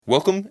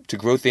Welcome to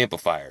Growth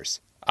Amplifiers.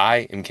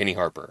 I am Kenny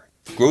Harper.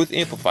 Growth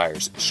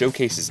Amplifiers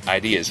showcases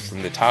ideas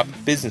from the top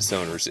business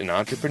owners and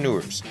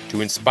entrepreneurs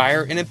to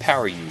inspire and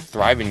empower you to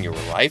thrive in your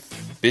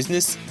life,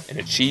 business, and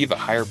achieve a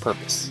higher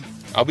purpose.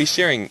 I'll be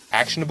sharing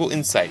actionable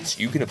insights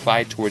you can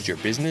apply towards your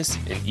business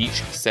in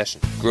each session.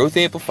 Growth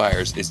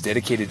Amplifiers is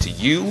dedicated to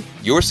you,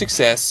 your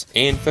success,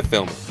 and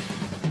fulfillment.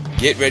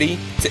 Get ready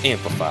to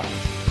amplify.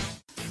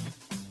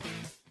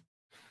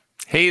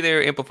 Hey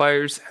there,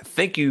 Amplifiers.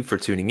 Thank you for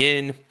tuning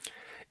in.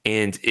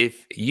 And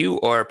if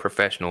you are a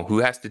professional who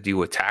has to deal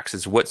with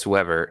taxes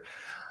whatsoever,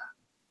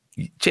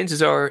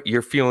 chances are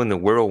you're feeling the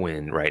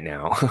whirlwind right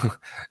now.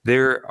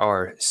 There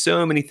are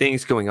so many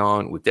things going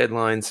on with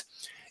deadlines,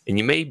 and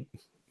you may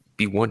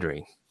be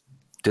wondering,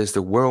 does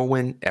the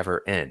whirlwind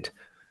ever end?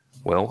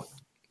 Well,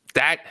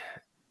 that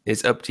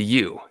is up to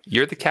you.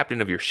 You're the captain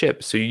of your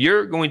ship, so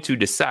you're going to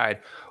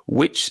decide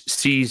which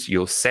seas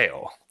you'll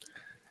sail.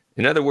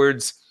 In other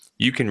words,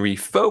 you can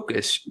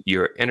refocus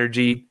your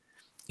energy,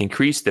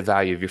 increase the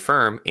value of your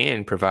firm,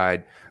 and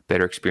provide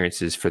better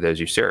experiences for those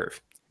you serve.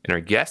 And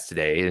our guest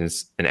today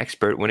is an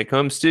expert when it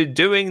comes to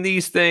doing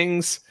these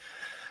things.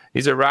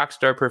 He's a rock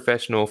star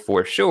professional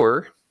for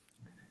sure,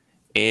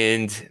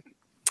 and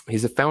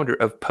he's the founder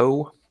of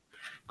Poe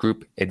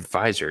Group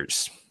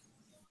Advisors.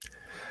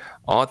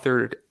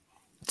 Authored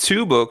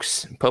 2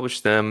 books,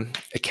 published them,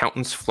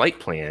 Accountant's Flight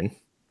Plan,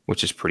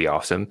 which is pretty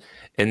awesome,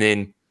 and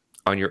then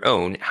on your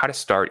own, How to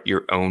Start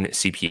Your Own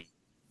CPA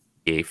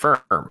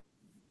Firm.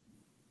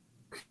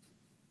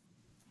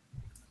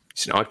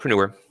 He's an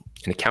entrepreneur,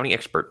 an accounting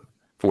expert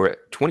for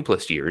 20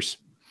 plus years.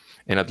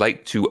 And I'd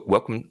like to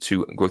welcome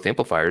to Growth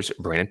Amplifiers,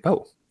 Brannon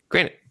Poe.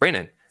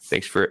 Brannon,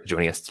 thanks for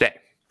joining us today.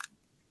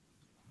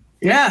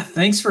 Yeah,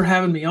 thanks for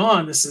having me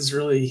on. This is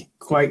really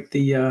quite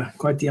the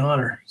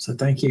honor. So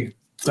thank you.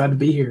 Glad to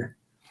be here.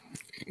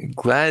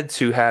 Glad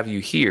to have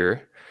you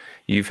here.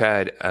 You've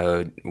had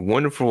a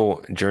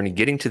wonderful journey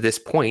getting to this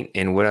point.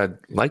 And what I'd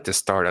like to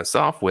start us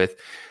off with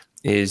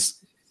is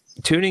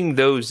tuning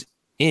those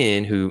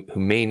in who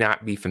may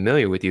not be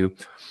familiar with you.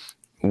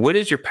 What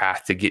is your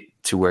path to get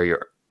to where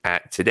you're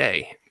at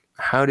today?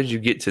 How did you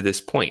get to this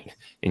point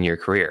in your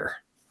career?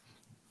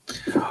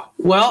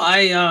 Well, I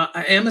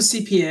am a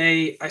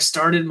CPA. I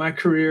started my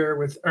career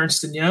with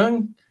Ernst &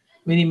 Young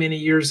many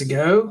years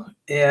ago,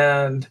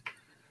 and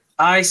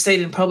I stayed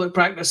in public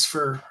practice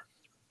for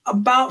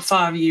about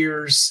 5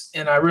 years,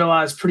 and I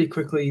realized pretty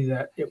quickly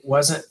that it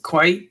wasn't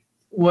quite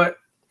what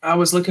I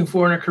was looking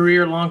for in a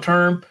career long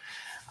term.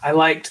 I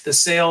liked the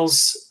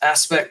sales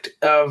aspect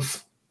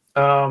of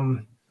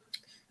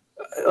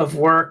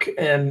work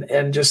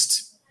and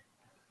just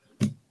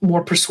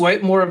more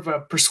of a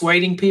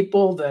persuading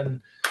people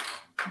than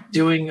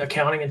doing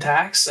accounting and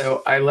tax.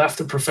 So I left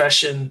the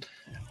profession,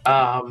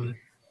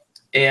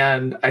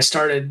 and I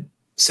started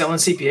selling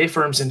CPA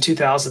firms in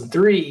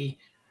 2003.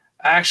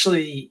 I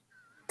actually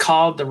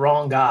called the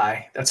wrong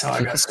guy. That's how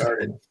I got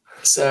started.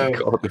 So You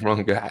called the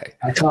wrong guy.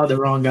 I called the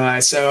wrong guy.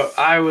 So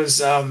I was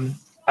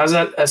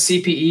at a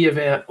CPE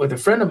event with a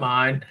friend of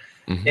mine,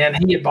 and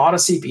he had bought a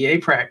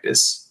CPA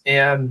practice,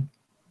 and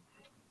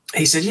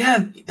he said,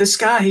 "Yeah, this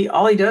guy,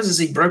 all he does is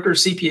he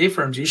brokers CPA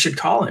firms. You should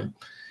call him."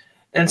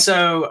 And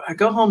so I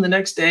go home the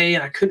next day,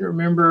 and I couldn't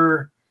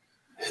remember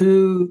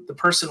who the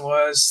person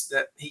was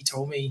that he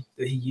told me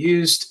that he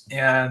used.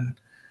 And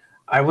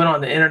I went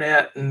on the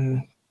internet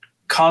and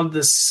called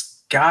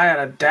this guy out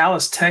of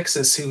Dallas,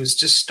 Texas, who was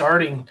just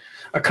starting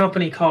a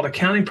company called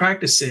Accounting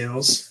Practice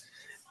Sales.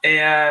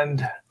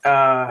 And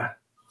that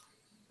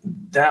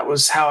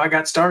was how I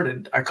got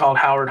started. I called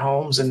Howard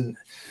Holmes and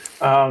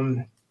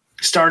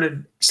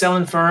started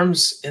selling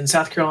firms in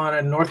South Carolina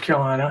and North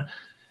Carolina.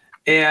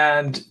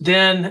 And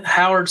then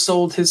Howard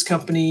sold his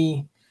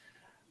company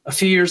a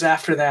few years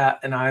after that,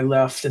 and I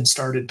left and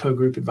started Poe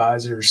Group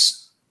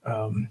Advisors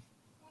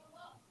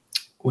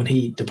when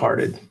he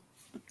departed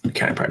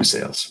Accounting Practice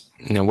Sales.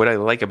 Now, what I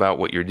like about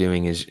what you're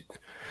doing is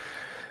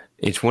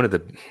it's one of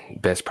the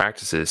best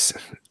practices.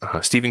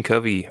 Stephen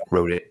Covey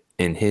wrote it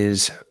in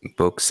his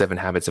book, 7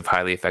 Habits of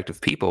Highly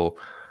Effective People.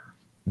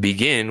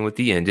 Begin with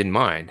the end in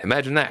mind.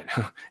 Imagine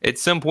that. At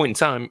some point in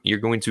time, you're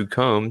going to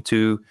come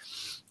to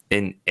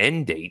an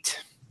end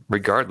date,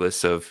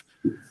 regardless of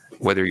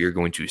whether you're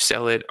going to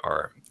sell it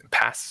or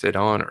pass it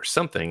on or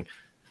something.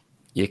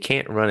 You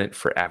can't run it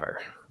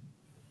forever.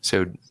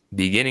 So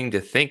beginning to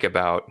think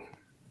about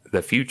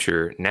the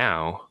future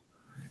now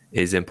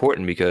is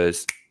important,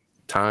 because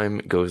time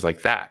goes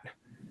like that.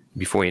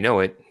 Before you know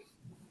it,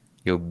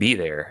 you'll be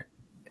there.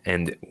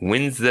 And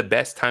when's the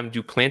best time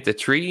to plant a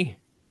tree?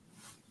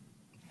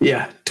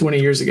 Yeah,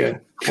 20 years ago.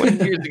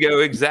 20 years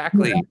ago,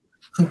 exactly.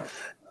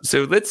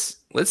 So let's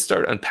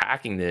start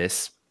unpacking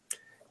this,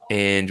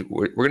 and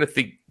we're going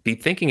to be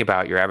thinking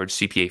about your average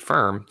CPA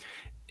firm,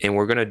 and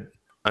we're going to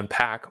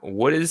unpack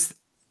what is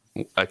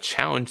a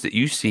challenge that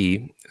you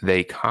see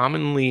they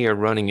commonly are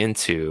running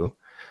into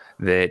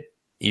that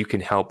you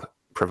can help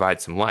provide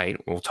some light.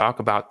 We'll talk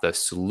about the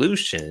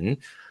solution,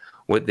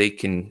 what they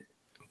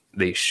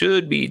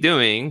should be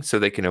doing so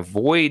they can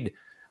avoid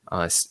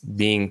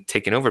being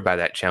taken over by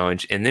that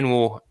challenge. And then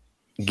we'll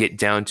get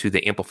down to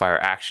the amplifier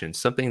action,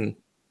 an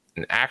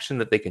action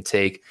that they can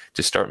take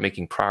to start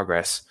making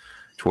progress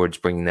towards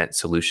bringing that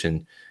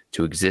solution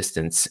to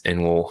existence.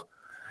 And we'll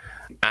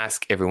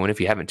ask everyone, if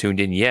you haven't tuned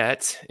in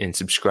yet and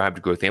subscribed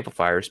to Growth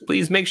Amplifiers,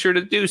 please make sure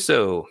to do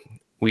so.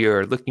 We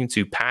are looking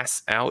to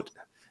pass out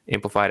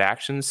amplified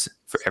actions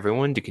for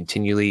everyone to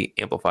continually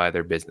amplify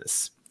their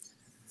business.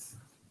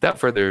 Without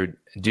further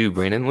ado,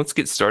 Brandon, let's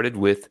get started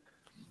with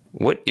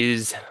what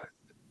is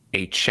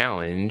a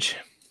challenge,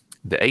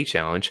 the A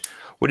challenge.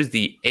 What is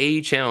the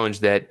A challenge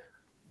that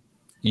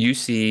you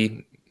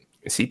see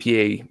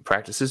CPA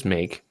practices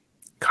make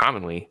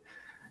commonly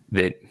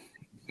that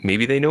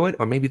maybe they know it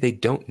or maybe they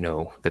don't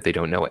know that they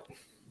don't know it?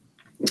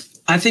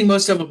 I think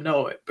most of them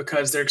know it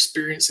because they're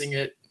experiencing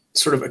it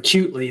sort of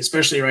acutely,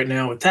 especially right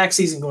now with tax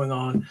season going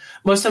on.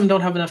 Most of them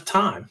don't have enough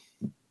time.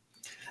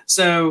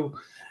 So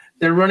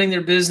they're running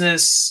their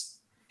business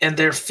and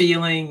they're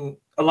feeling,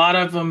 a lot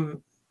of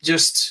them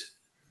just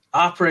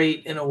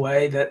operate in a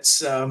way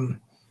that's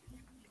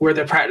where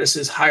their practice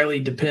is highly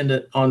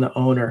dependent on the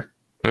owner.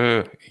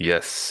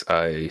 Yes,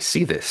 I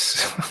see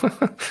this.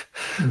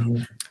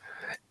 Mm-hmm.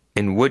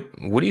 And what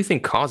do you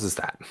think causes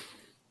that?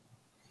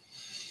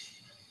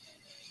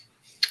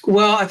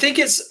 Well, I think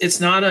it's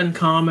not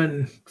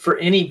uncommon for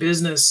any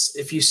business.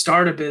 If you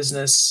start a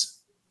business,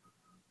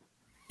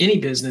 any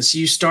business,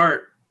 you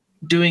start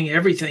doing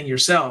everything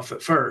yourself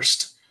at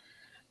first.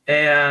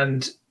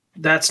 And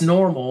that's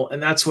normal.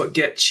 And that's what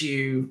gets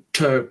you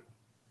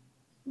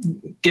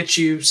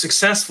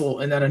successful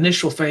in that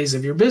initial phase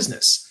of your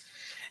business.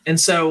 And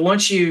so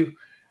once you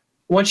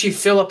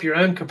fill up your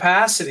own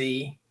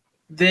capacity,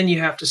 then you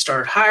have to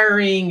start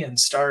hiring and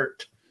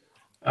start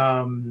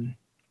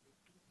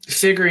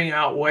figuring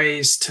out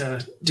ways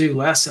to do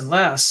less and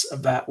less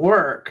of that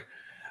work.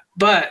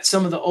 But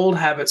some of the old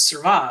habits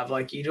survive,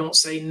 like you don't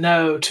say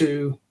no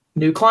to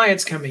new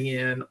clients coming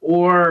in,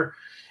 or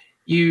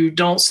you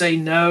don't say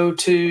no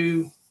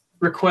to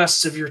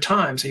requests of your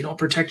time, so you don't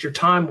protect your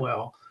time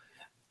well.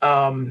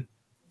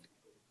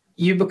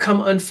 You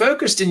become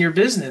unfocused in your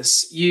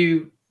business.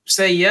 You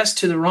say yes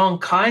to the wrong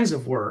kinds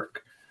of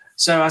work.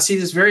 So I see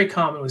this very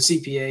common with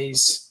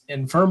CPAs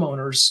and firm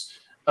owners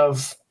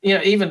of,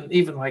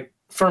 even like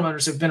firm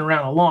owners have been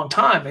around a long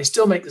time. They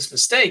still make this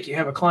mistake. You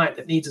have a client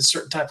that needs a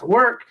certain type of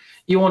work.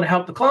 You want to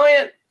help the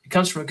client. It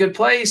comes from a good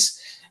place.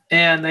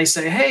 And they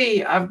say,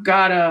 hey, I've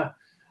got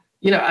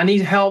I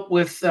need help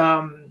with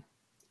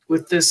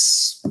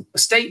this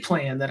estate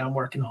plan that I'm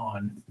working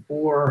on,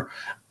 or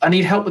I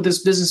need help with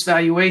this business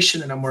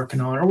valuation that I'm working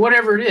on, or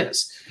whatever it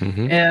is.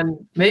 Mm-hmm.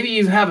 And maybe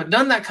you haven't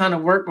done that kind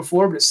of work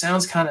before, but it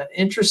sounds kind of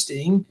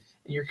interesting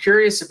and you're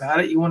curious about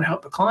it. You want to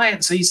help the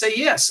client. So you say,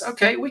 yes,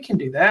 okay, we can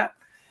do that.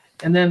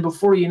 And then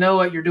before you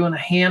know it, you're doing a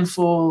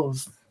handful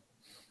of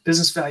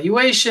business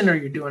valuation, or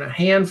you're doing a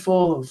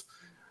handful of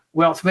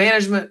wealth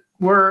management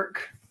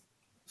work,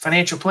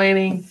 financial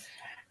planning,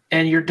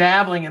 and you're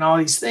dabbling in all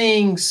these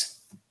things.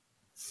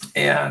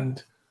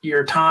 And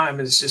your time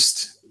is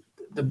just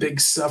the big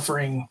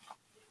suffering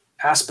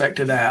aspect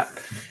of that.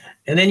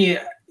 And then you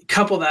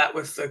couple that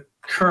with the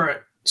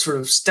current sort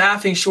of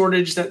staffing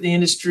shortage that the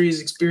industry is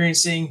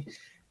experiencing,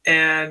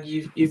 and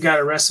you've got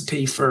a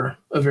recipe for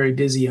a very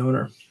busy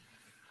owner.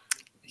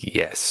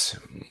 Yes.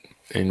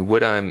 And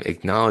what I'm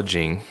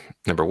acknowledging,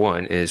 number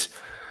one, is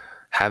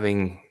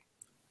having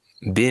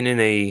been in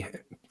a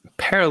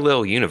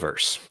parallel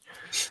universe.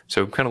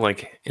 So kind of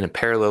like in a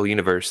parallel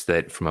universe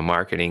that from a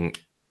marketing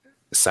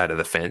side of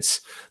the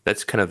fence,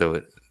 that's kind of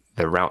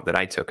the route that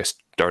I took. I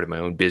started my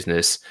own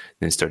business,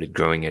 then started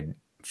growing a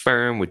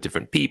firm with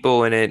different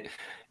people in it,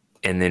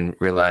 and then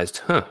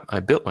realized,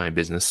 I built my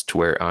business to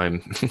where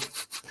I'm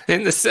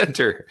in the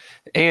center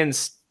and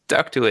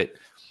stuck to it.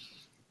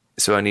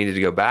 So I needed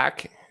to go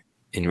back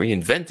and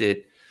reinvent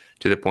it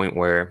to the point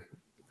where,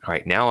 all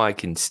right, now I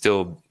can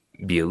still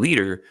be a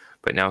leader,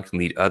 but now I can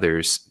lead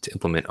others to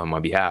implement on my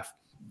behalf.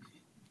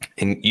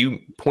 And you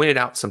pointed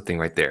out something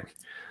right there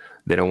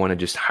that I want to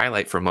just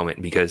highlight for a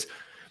moment, because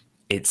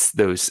it's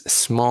those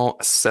small,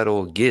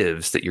 subtle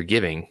gives that you're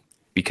giving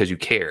because you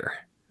care.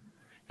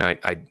 Now,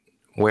 I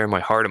wear my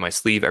heart on my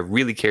sleeve. I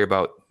really care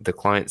about the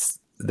clients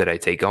that I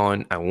take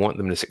on. I want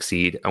them to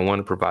succeed. I want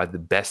to provide the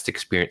best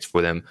experience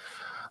for them.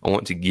 I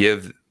want to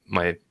give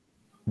my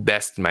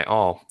best and my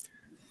all.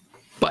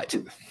 But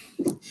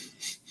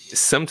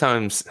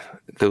sometimes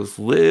those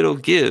little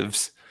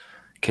gives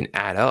can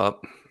add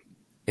up,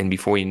 and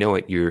before you know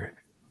it, you're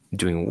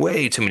doing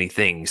way too many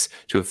things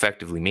to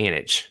effectively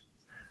manage.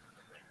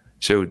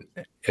 So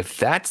if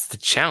that's the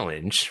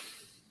challenge,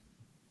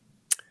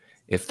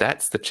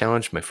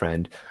 my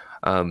friend,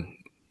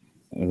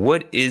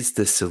 what is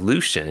the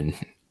solution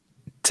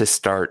to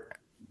start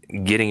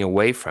getting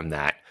away from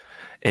that?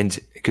 And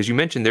because you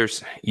mentioned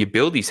you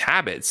build these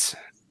habits,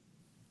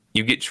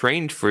 you get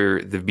trained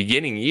for the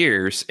beginning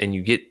years, and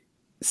you get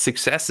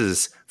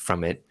successes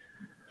from it,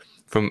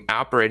 from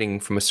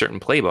operating from a certain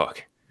playbook.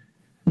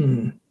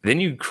 Mm. Then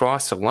you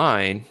cross a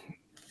line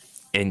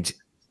and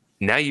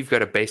now you've got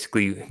to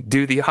basically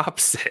do the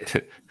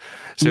opposite.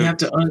 So you have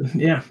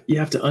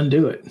to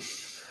undo it.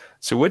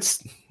 So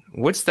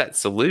what's that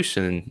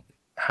solution?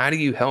 How do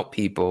you help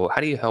people?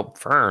 How do you help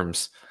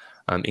firms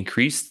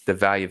increase the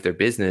value of their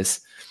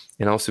business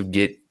and also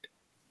get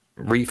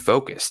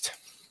refocused?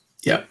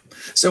 Yeah.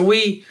 So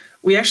we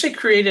actually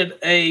created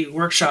a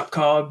workshop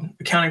called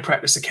Accounting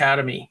Practice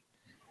Academy,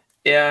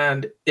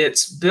 and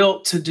it's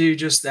built to do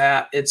just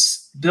that.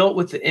 It's built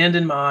with the end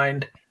in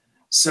mind.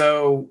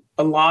 So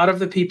a lot of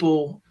the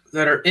people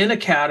that are in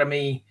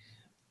Academy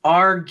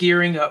are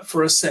gearing up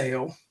for a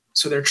sale.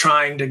 So they're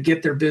trying to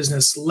get their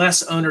business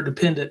less owner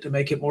dependent to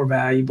make it more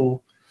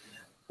valuable.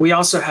 We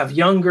also have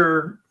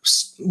younger,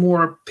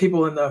 more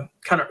people in the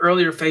kind of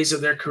earlier phase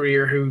of their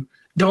career who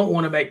don't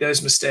want to make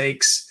those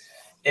mistakes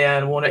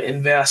and want to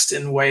invest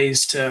in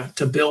ways to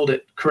build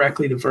it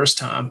correctly the first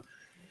time.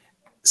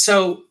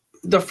 So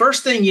the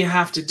first thing you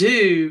have to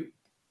do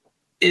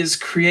is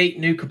create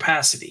new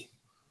capacity.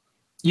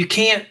 You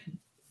can't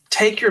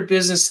take your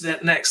business to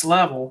that next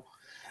level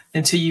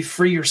until you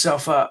free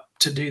yourself up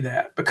to do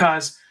that,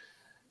 because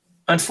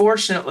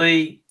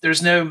unfortunately,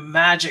 there's no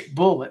magic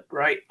bullet,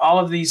 right? All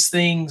of these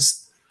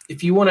things,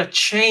 if you want to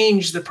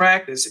change the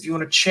practice, if you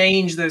want to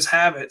change those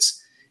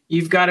habits,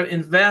 you've got to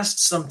invest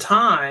some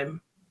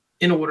time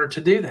in order to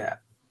do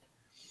that.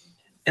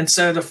 And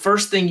so the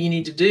first thing you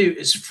need to do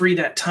is free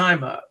that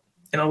time up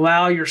and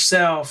allow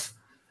yourself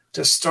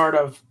to sort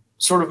of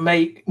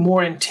make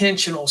more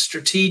intentional,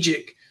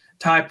 strategic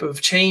type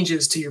of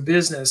changes to your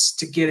business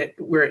to get it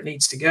where it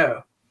needs to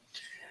go.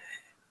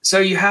 So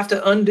you have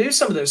to undo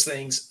some of those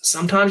things.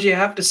 Sometimes you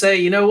have to say,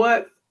 you know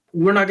what,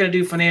 we're not going to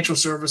do financial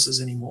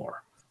services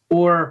anymore,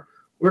 or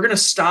we're going to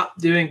stop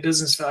doing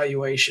business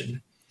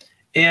valuation.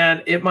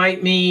 And it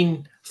might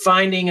mean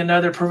finding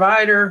another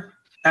provider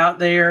out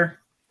there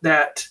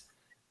that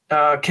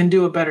can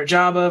do a better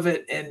job of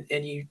it.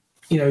 And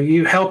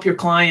you help your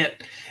client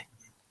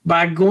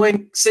by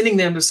sending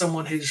them to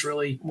someone who's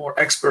really more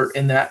expert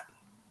in that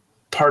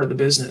part of the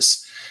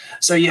business.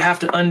 So you have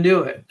to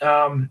undo it.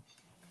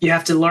 You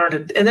have to learn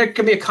to, and there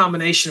can be a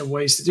combination of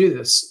ways to do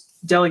this.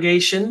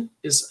 Delegation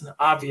is an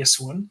obvious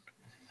one,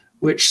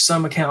 which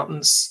some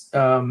accountants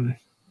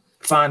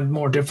find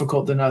more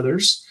difficult than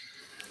others.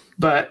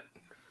 But,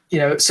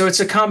 so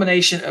it's a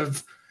combination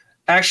of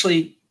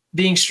actually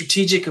being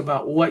strategic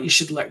about what you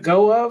should let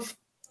go of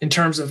in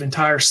terms of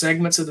entire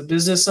segments of the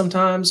business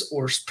sometimes,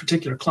 or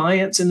particular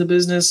clients in the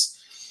business.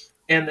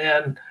 And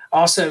then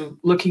also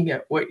looking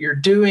at what you're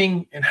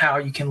doing and how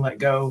you can let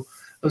go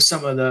of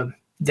some of the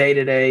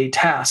day-to-day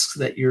tasks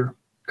that you're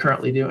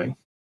currently doing.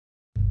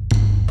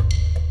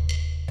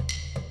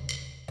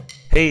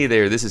 Hey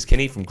there, this is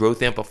Kenny from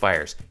Growth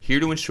Amplifiers, here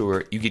to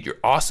ensure you get your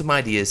awesome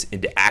ideas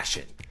into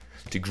action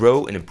to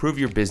grow and improve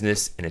your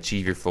business and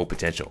achieve your full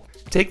potential.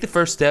 Take the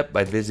first step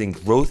by visiting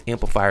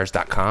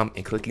growthamplifiers.com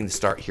and clicking the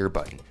Start Here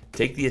button.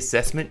 Take the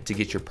assessment to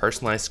get your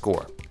personalized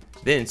score.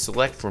 Then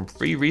select from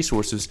free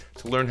resources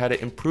to learn how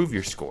to improve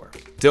your score.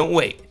 Don't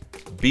wait.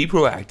 Be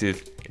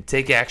proactive and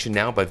take action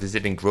now by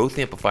visiting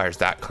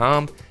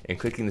growthamplifiers.com and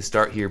clicking the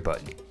Start Here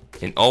button.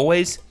 And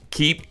always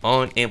keep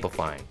on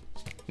amplifying.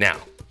 Now,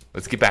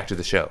 let's get back to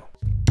the show.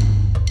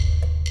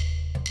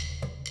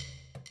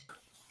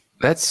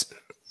 That's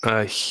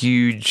a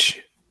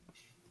huge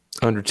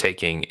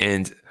undertaking,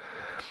 and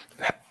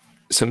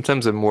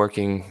sometimes I'm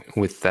working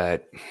with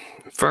that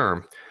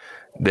firm.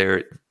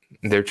 They're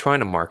trying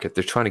to market,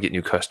 they're trying to get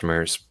new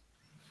customers,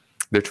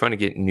 they're trying to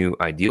get new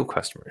ideal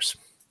customers,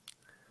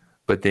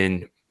 but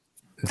then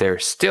they're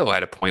still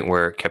at a point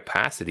where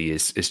capacity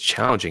is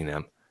challenging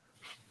them.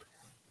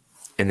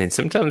 And then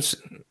sometimes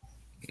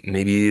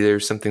maybe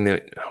there's something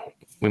that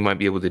we might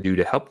be able to do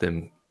to help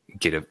them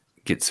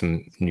get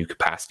some new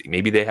capacity.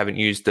 Maybe they haven't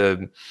used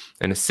an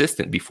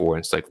assistant before,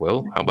 and it's like,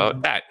 well, how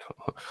about that?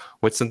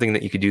 What's something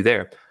that you could do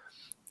there?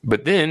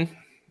 But then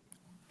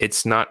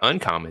it's not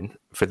uncommon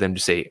for them to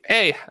say,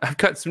 hey, I've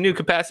got some new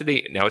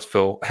capacity. Now it's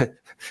full.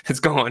 It's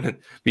gone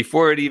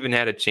before it even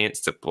had a chance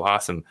to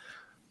blossom.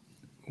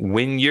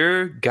 When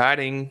you're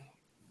guiding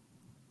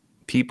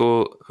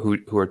people who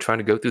are trying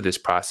to go through this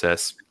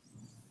process,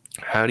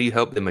 how do you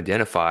help them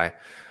identify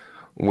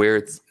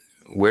where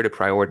to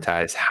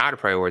prioritize, how to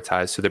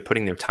prioritize, so they're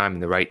putting their time in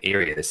the right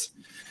areas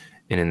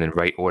and in the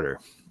right order?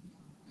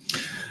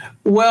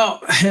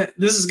 Well,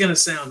 this is going to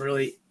sound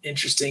really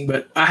interesting,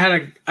 but I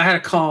had a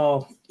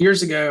call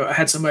years ago. I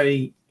had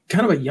somebody,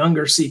 kind of a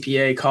younger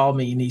CPA, call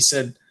me, and he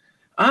said,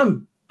 I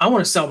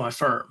want to sell my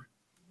firm.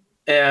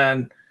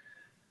 And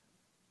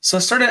so I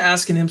started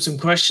asking him some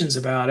questions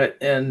about it.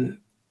 And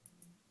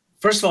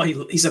first of all,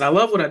 he said, I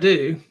love what I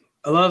do.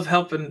 I love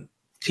helping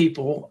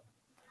people.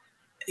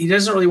 He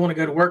doesn't really want to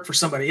go to work for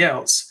somebody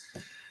else.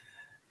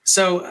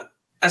 So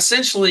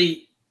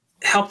essentially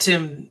helped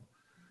him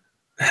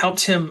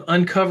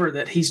uncover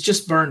that he's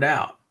just burned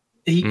out.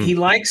 He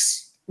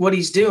likes what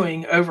he's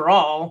doing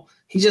overall.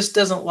 He just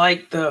doesn't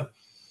like the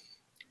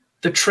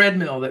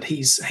treadmill that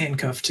he's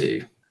handcuffed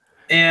to.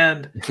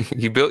 And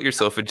you built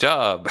yourself a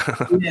job.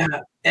 Yeah.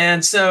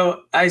 And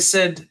so I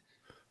said,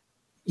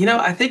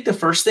 I think the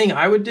first thing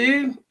I would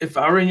do if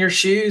I were in your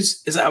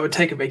shoes is I would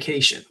take a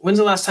vacation. When's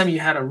the last time you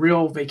had a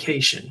real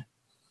vacation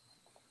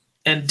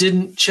and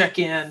didn't check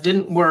in,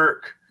 didn't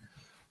work?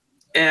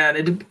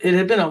 And it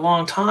had been a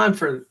long time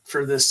for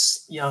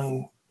this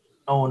young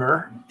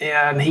owner,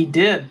 and he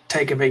did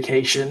take a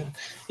vacation.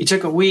 He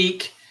took a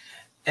week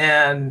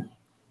and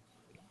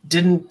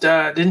didn't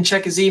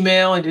check his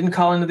email. He didn't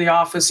call into the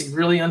office. He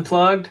really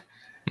unplugged.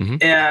 Mm-hmm.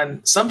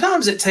 And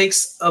sometimes it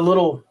takes a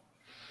little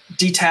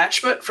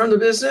detachment from the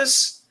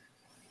business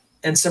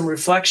and some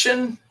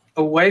reflection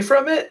away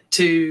from it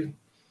to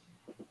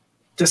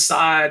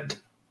decide,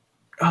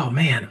 oh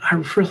man, I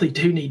really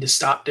do need to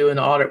stop doing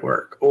audit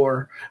work,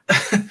 or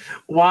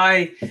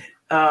why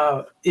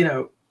am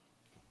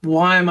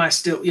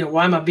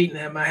I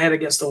beating my head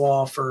against the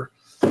wall for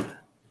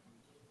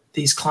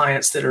these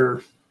clients that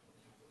are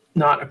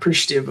not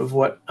appreciative of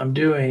what I'm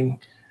doing.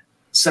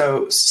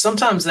 So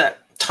sometimes that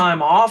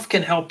time off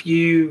can help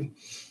you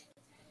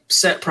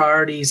set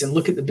priorities and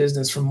look at the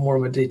business from more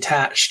of a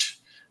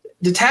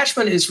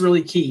detachment is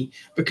really key,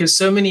 because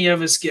so many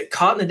of us get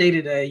caught in the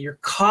day-to-day. You're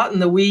caught in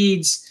the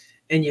weeds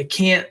and you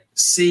can't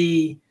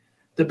see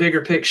the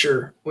bigger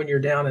picture when you're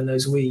down in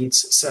those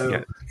weeds.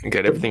 So you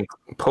got everything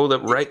pulled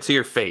up right to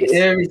your face.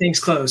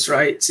 Everything's close,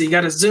 right? So you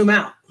got to zoom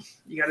out.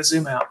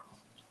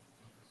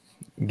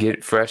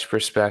 Get fresh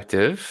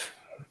perspective,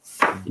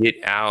 get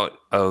out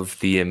of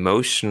the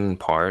emotion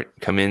part,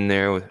 come in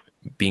there with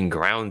being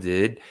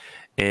grounded,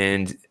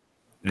 and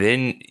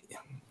then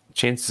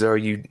chances are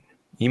you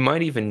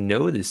might even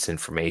know this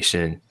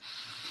information,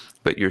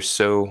 but you're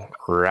so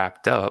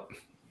wrapped up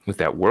with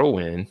that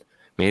whirlwind,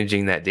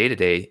 managing that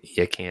day-to-day,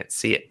 you can't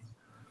see it.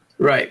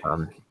 Right.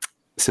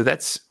 So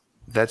that's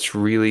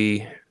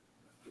really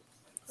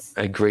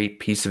a great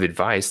piece of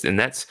advice. And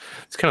it's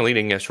kind of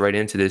leading us right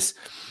into this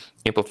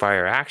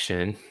amplifier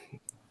action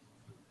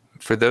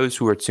for those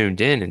who are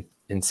tuned in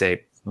and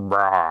say,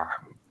 rah,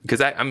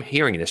 because I'm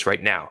hearing this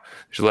right now.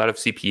 There's a lot of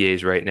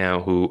CPAs right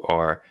now who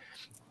are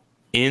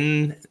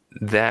in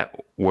that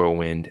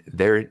whirlwind.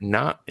 They're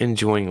not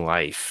enjoying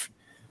life.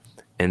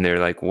 And they're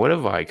like, what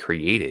have I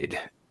created?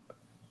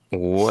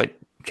 What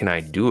can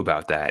I do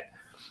about that?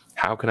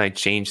 How can I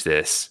change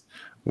this?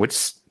 What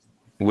is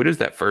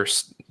that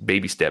first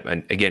baby step?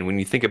 And again, when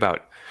you think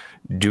about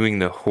doing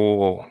the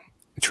whole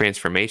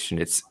transformation,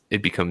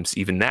 it becomes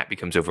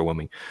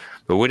overwhelming.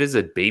 But what is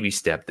a baby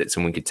step that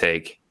someone could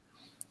take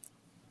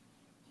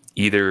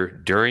either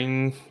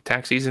during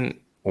tax season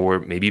or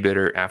maybe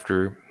better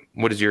after?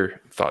 What is your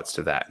thoughts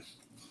to that?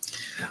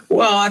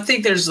 Well, I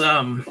think there's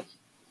I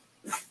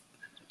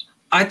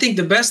think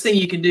the best thing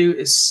you can do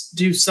is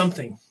do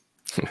something.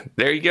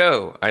 There you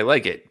go. I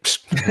like it.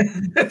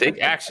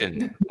 Take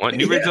action. Want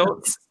new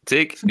results?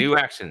 Take new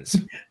actions.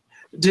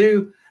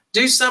 Do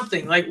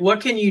something. Like,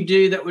 what can you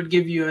do that would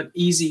give you an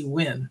easy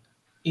win?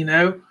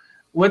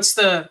 What's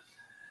for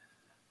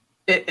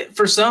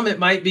some, it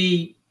might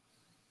be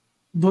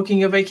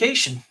booking a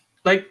vacation.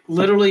 Like,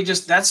 literally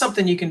that's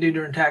something you can do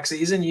during tax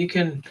season. You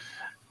can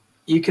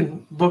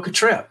book a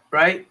trip,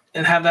 right?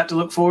 And have that to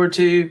look forward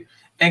to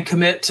and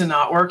commit to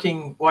not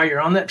working while you're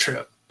on that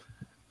trip.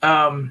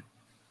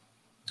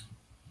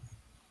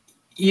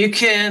 You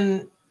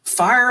can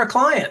fire a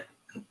client.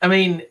 I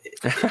mean,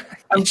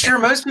 I'm sure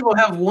most people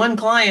have one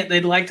client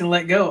they'd like to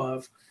let go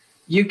of.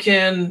 You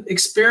can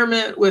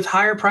experiment with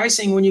higher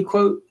pricing when you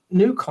quote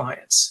new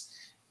clients.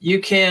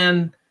 You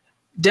can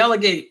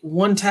delegate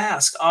one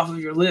task off of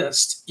your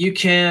list. You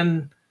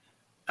can,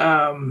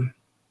 make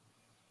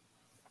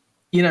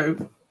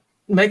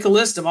a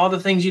list of all the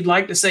things you'd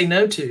like to say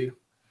no to.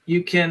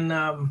 You can,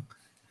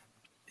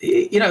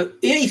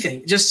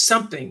 anything, just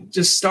something,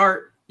 just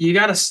start. You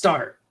got to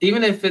start.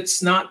 Even if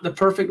it's not the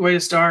perfect way to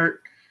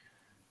start,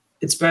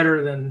 it's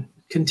better than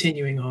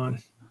continuing on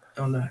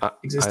the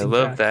existing path. I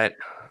love that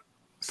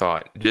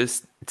thought.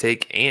 Just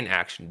take an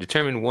action.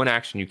 Determine one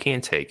action you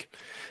can take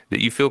that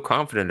you feel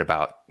confident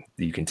about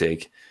that you can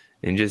take,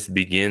 and just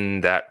begin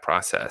that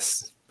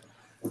process.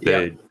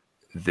 The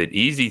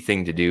easy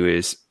thing to do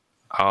is,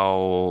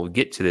 I'll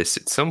get to this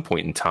at some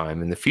point in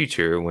time in the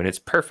future when it's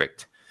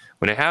perfect,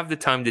 when I have the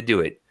time to do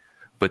it.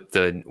 But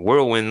the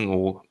whirlwind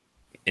will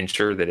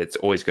ensure that it's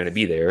always going to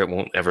be there. It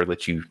won't ever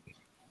let you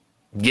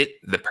get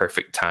the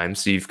perfect time.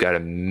 So you've got to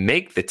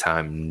make the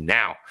time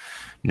now.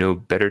 No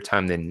better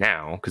time than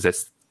now, because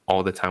that's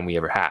all the time we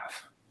ever have.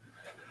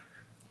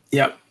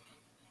 Yep.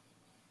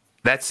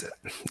 That's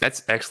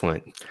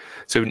excellent.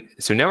 So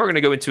now we're going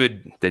to go into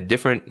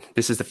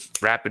this is the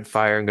rapid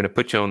fire. I'm going to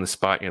put you on the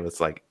spot. It's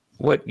like,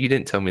 what? You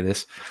didn't tell me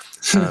this.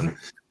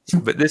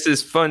 But this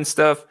is fun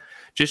stuff.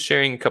 Just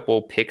sharing a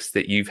couple picks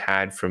that you've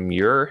had from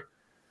your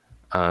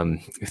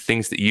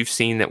things that you've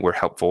seen that were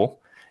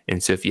helpful.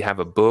 And so if you have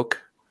a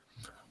book,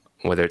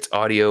 whether it's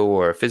audio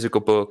or a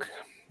physical book,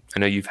 I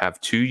know you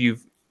have two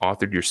you've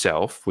authored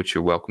yourself, which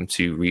you're welcome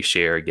to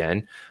reshare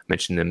again. I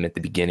mentioned them at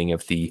the beginning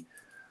of the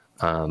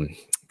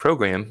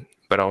program,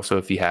 but also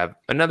if you have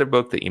another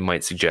book that you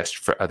might suggest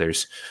for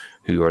others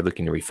who are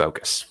looking to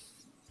refocus.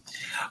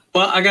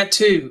 Well, I got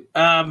two.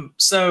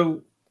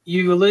 So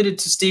you alluded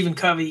to Stephen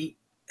Covey,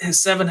 his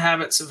 7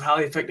 Habits of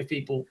Highly Effective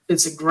People.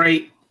 It's a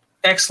great,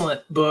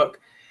 excellent book.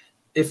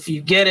 If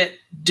you get it,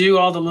 do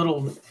all the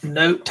little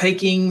note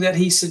taking that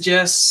he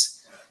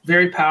suggests.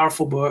 Very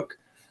powerful book.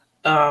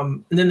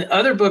 And then the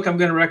other book I'm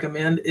going to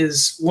recommend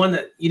is one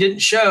that you didn't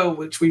show,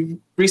 which we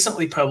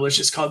recently published.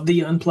 It's called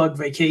The Unplugged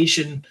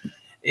Vacation.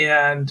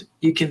 And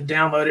you can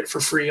download it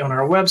for free on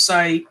our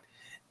website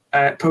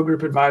at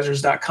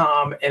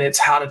PoeGroupAdvisors.com. And it's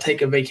how to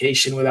take a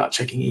vacation without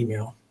checking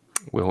email.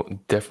 We'll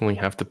definitely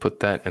have to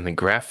put that in the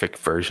graphic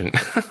version.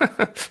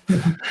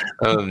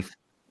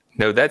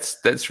 No,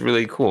 that's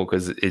really cool,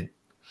 because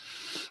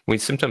we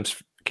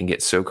sometimes can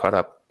get so caught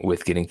up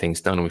with getting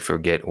things done, we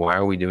forget, why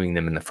are we doing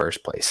them in the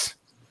first place?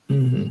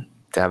 To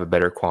have a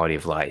better quality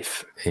of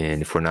life.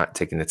 And if we're not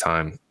taking the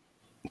time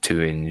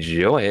to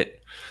enjoy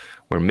it,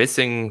 we're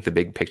missing the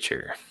big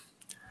picture.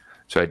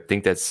 So I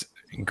think that's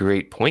a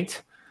great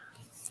point.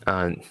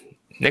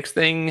 Next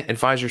thing,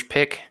 advisors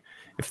pick.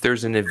 If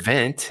there's an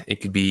event,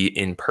 it could be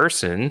in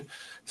person,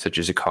 such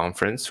as a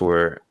conference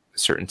or a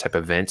certain type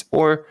of event,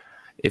 or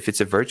if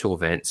it's a virtual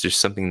event, it's just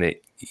something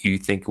that you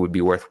think would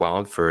be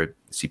worthwhile for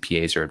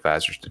CPAs or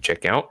advisors to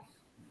check out.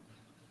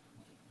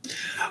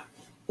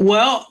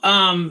 Well,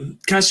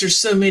 gosh, there's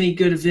so many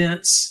good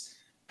events.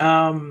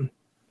 I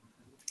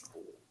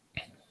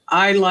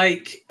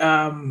like,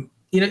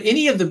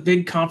 any of the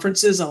big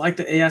conferences. I like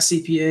the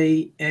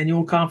AICPA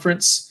annual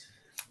conference.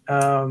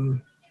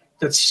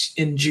 That's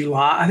in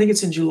July. I think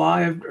it's in June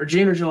or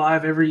July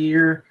of every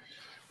year.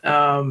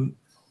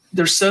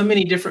 There's so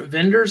many different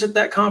vendors at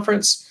that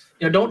conference.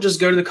 Don't just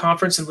go to the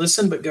conference and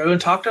listen, but go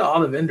and talk to all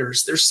the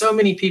vendors. There's so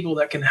many people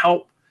that can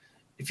help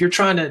if you're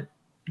trying to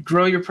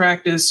grow your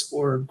practice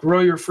or grow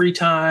your free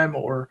time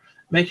or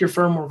make your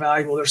firm more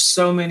valuable. There's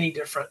so many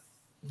different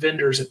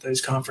vendors at those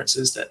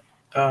conferences that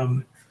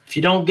if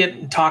you don't get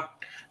and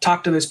talk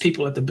to those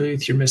people at the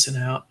booth, you're missing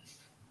out.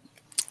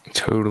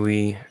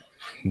 Totally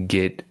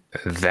get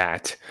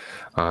that.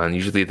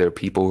 Usually there are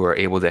people who are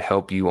able to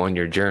help you on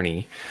your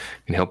journey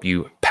and help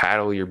you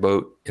paddle your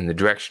boat in the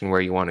direction where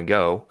you want to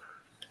go.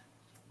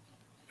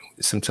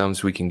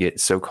 Sometimes we can get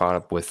so caught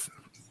up with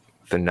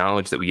the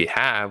knowledge that we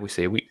have. We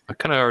say, I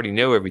kind of already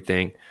know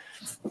everything.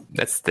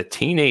 That's the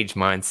teenage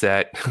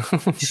mindset.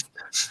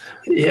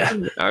 Yeah.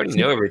 I already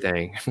know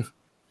everything.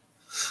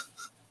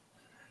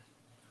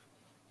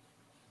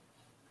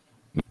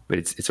 But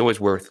it's always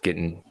worth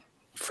getting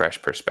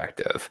fresh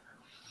perspective.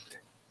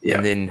 Yeah.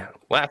 And then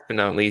last but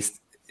not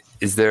least,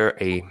 is there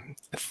a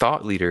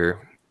thought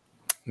leader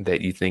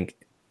that you think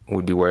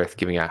would be worth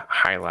giving a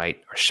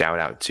highlight or shout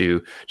out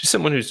to? Just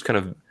someone who's kind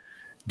of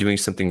doing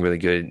something really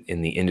good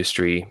in the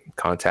industry,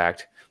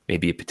 contact,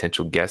 maybe a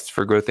potential guest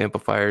for Growth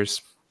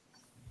Amplifiers?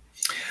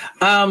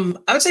 I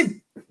would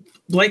say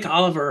Blake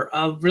Oliver.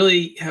 I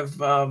really have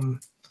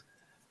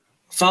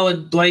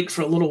followed Blake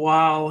for a little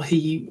while.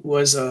 He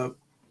was a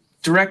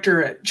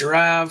director at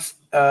Giraffe.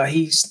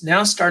 He's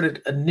now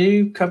started a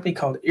new company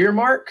called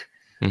Earmark,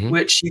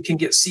 which you can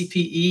get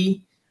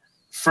CPE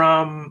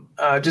from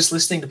just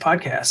listening to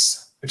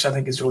podcasts, which I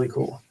think is really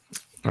cool.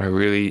 I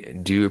really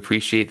do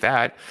appreciate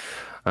that.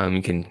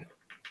 You can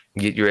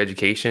get your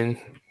education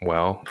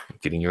while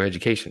getting your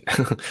education.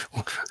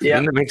 Yeah.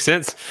 Doesn't that make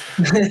sense?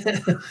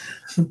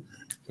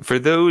 For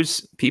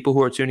those people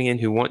who are tuning in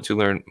who want to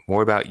learn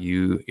more about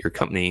you, your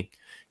company,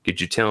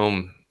 could you tell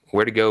them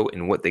where to go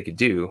and what they could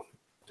do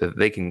so that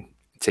they can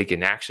take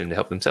an action to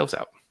help themselves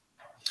out?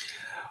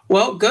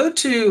 Well, go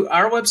to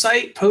our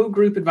website,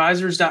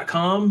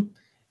 PoeGroupAdvisors.com,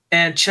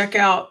 and check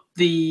out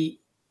we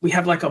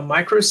have like a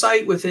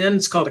microsite within.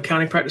 It's called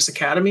Accounting Practice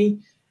Academy.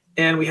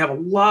 And we have a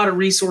lot of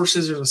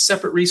resources. There's a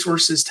separate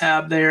resources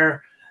tab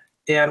there.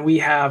 And we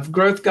have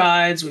growth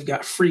guides. We've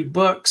got free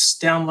books,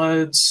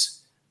 downloads.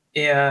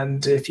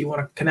 And if you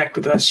want to connect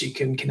with us, you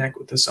can connect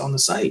with us on the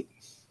site.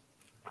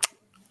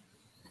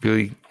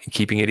 Really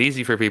keeping it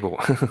easy for people.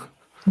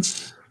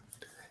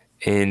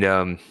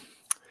 And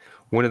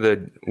one of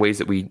the ways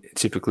that we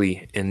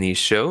typically end these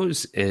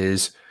shows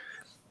is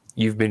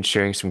you've been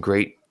sharing some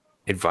great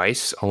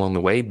advice along the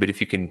way, but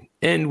if you can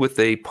end with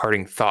a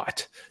parting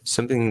thought,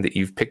 something that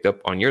you've picked up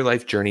on your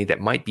life journey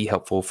that might be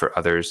helpful for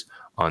others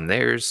on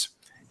theirs.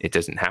 It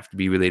doesn't have to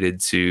be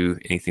related to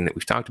anything that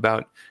we've talked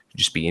about. It could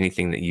just be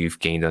anything that you've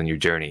gained on your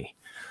journey.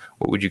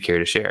 What would you care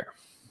to share?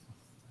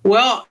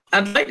 Well,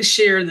 I'd like to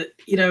share that,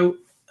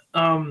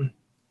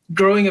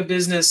 growing a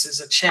business is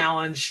a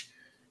challenge,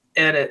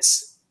 and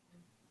it's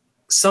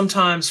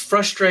sometimes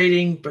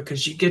frustrating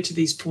because you get to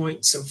these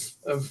points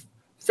of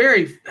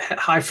very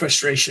high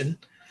frustration.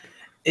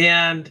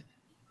 And,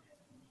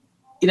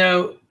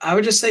 I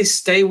would just say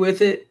stay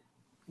with it,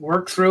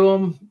 work through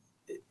them.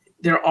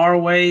 There are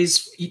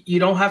ways. You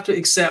don't have to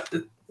accept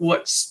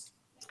what's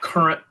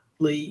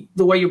currently,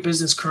 the way your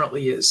business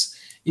currently is.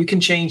 You can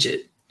change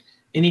it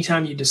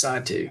anytime you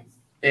decide to.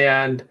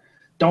 And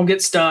don't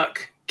get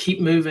stuck.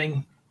 Keep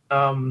moving.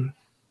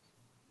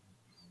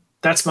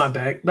 That's my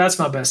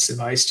best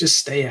advice. Just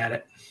stay at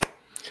it.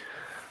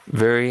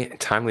 Very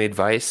timely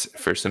advice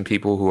for some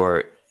people who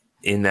are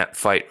in that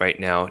fight right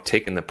now,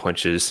 taking the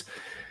punches.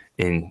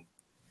 and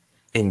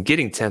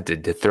getting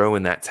tempted to throw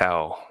in that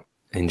towel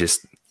and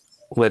just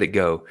let it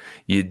go.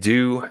 You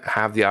do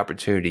have the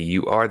opportunity.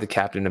 You are the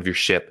captain of your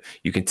ship.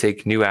 You can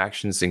take new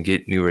actions and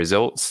get new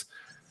results.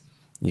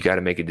 You got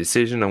to make a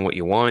decision on what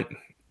you want.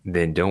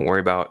 Then don't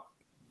worry about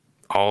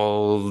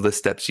all the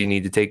steps you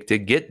need to take to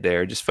get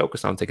there. Just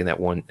focus on taking that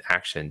one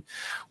action,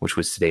 which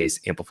was today's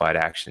amplified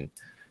action.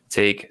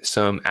 Take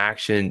some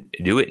action.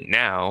 Do it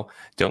now.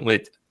 Don't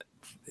let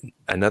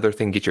another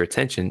thing get your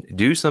attention.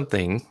 Do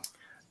something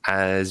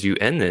as you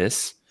end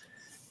this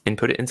and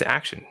put it into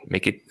action.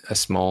 Make it a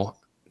small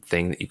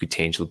thing that you could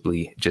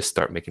tangibly just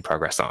start making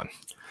progress on.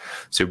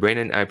 So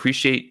Brannon, I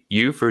appreciate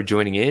you for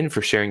joining in,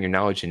 for sharing your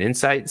knowledge and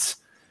insights,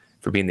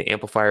 for being the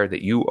amplifier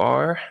that you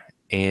are.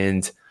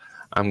 And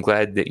I'm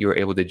glad that you were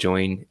able to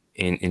join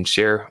and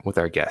share with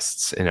our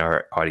guests and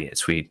our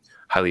audience. We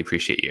highly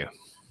appreciate you.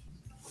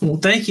 Well,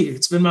 thank you.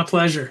 It's been my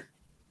pleasure.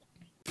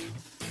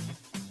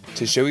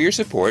 To show your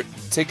support,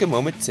 take a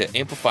moment to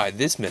amplify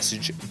this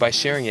message by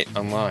sharing it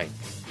online.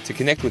 To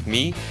connect with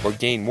me or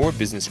gain more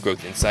business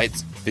growth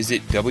insights,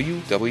 visit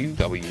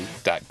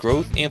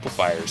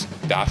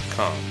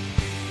www.growthamplifiers.com.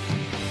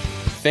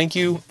 Thank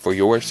you for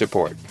your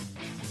support.